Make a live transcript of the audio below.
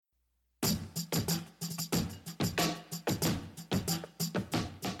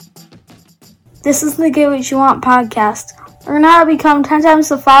This is the Get What You Want podcast. Learn how to become 10 times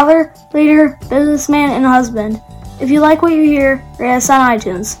the father, leader, businessman, and husband. If you like what you hear, rate us on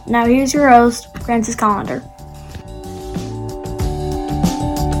iTunes. Now here's your host, Francis Collender.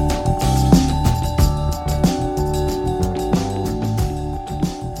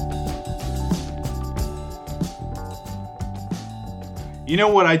 You know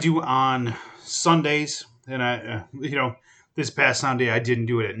what I do on Sundays? And this past Sunday I didn't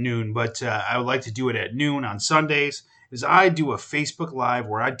do it at noon, but I would like to do it at noon on Sundays. Is I do a Facebook Live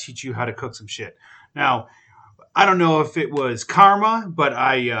where I teach you how to cook some shit. Now, I don't know if it was karma, but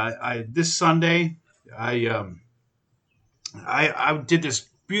I this Sunday I did this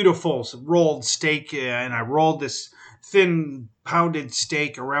beautiful rolled steak, and I rolled this thin pounded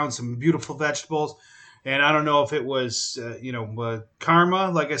steak around some beautiful vegetables. And I don't know if it was, karma,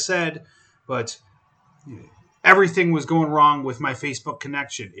 like I said, but everything was going wrong with my Facebook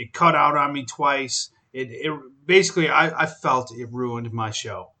connection. It cut out on me twice. It basically, I felt it ruined my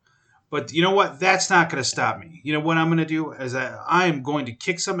show. But you know what? That's not going to stop me. You know what I'm going to do is I am going to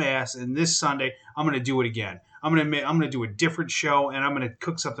kick some ass, and this Sunday I'm going to do it again. I'm going to do a different show, and I'm going to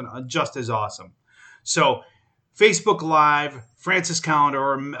cook something just as awesome. So Facebook Live, Francis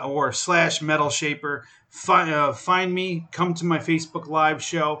Collender or / Metal Shaper. Find me, come to my Facebook Live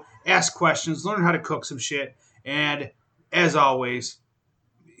show, ask questions, learn how to cook some shit, and as always,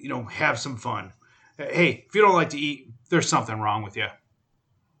 have some fun. Hey, if you don't like to eat, there's something wrong with you.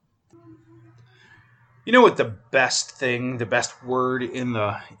 You know what the best word in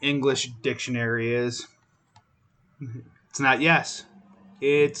the English dictionary is? It's not yes.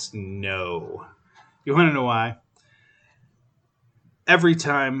 It's no. You want to know why? Every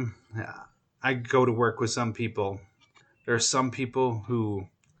time I go to work with some people, there are some people who,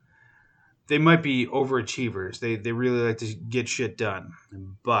 they might be overachievers. They really like to get shit done,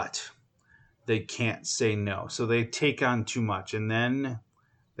 but they can't say no. So they take on too much, and then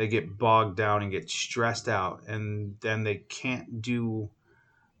they get bogged down and get stressed out, and then they can't do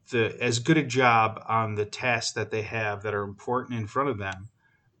as good a job on the tasks that they have that are important in front of them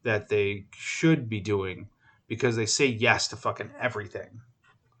that they should be doing because they say yes to fucking everything.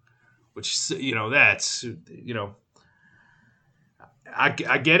 Which, that's, I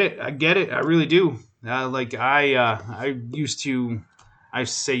get it. I really do. I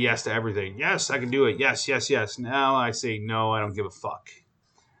say yes to everything. Yes, I can do it. Yes. Now I say no, I don't give a fuck.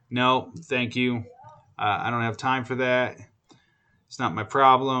 No, thank you. I don't have time for that. It's not my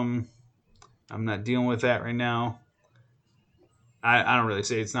problem. I'm not dealing with that right now. I don't really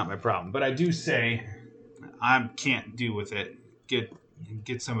say it's not my problem, but I do say I can't deal with it.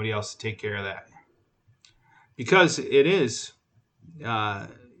 Get somebody else to take care of that. Because it is,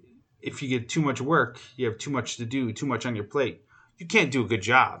 if you get too much work, you have too much to do, too much on your plate, you can't do a good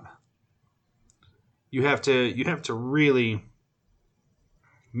job. You have to really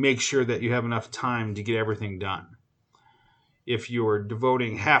make sure that you have enough time to get everything done. If you're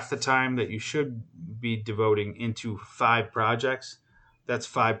devoting half the time that you should be devoting into 5 projects, that's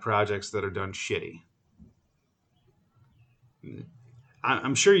 5 projects that are done shitty.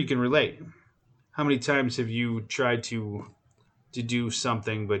 I'm sure you can relate. How many times have you tried to do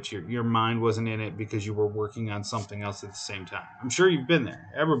something, but your mind wasn't in it because you were working on something else at the same time? I'm sure you've been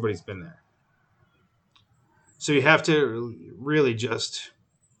there. Everybody's been there. So you have to really just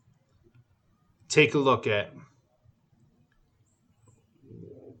take a look at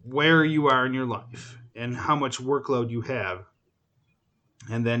where you are in your life and how much workload you have,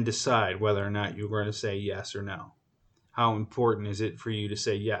 and then decide whether or not you're going to say yes or no. How important is it for you to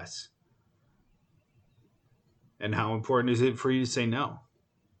say yes? And how important is it for you to say no?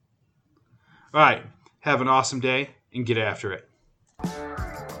 All right. Have an awesome day and get after it.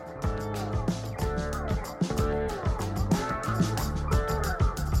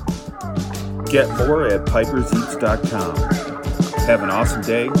 Get more at piperseats.com. Have an awesome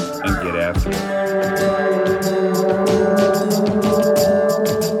day and get after it.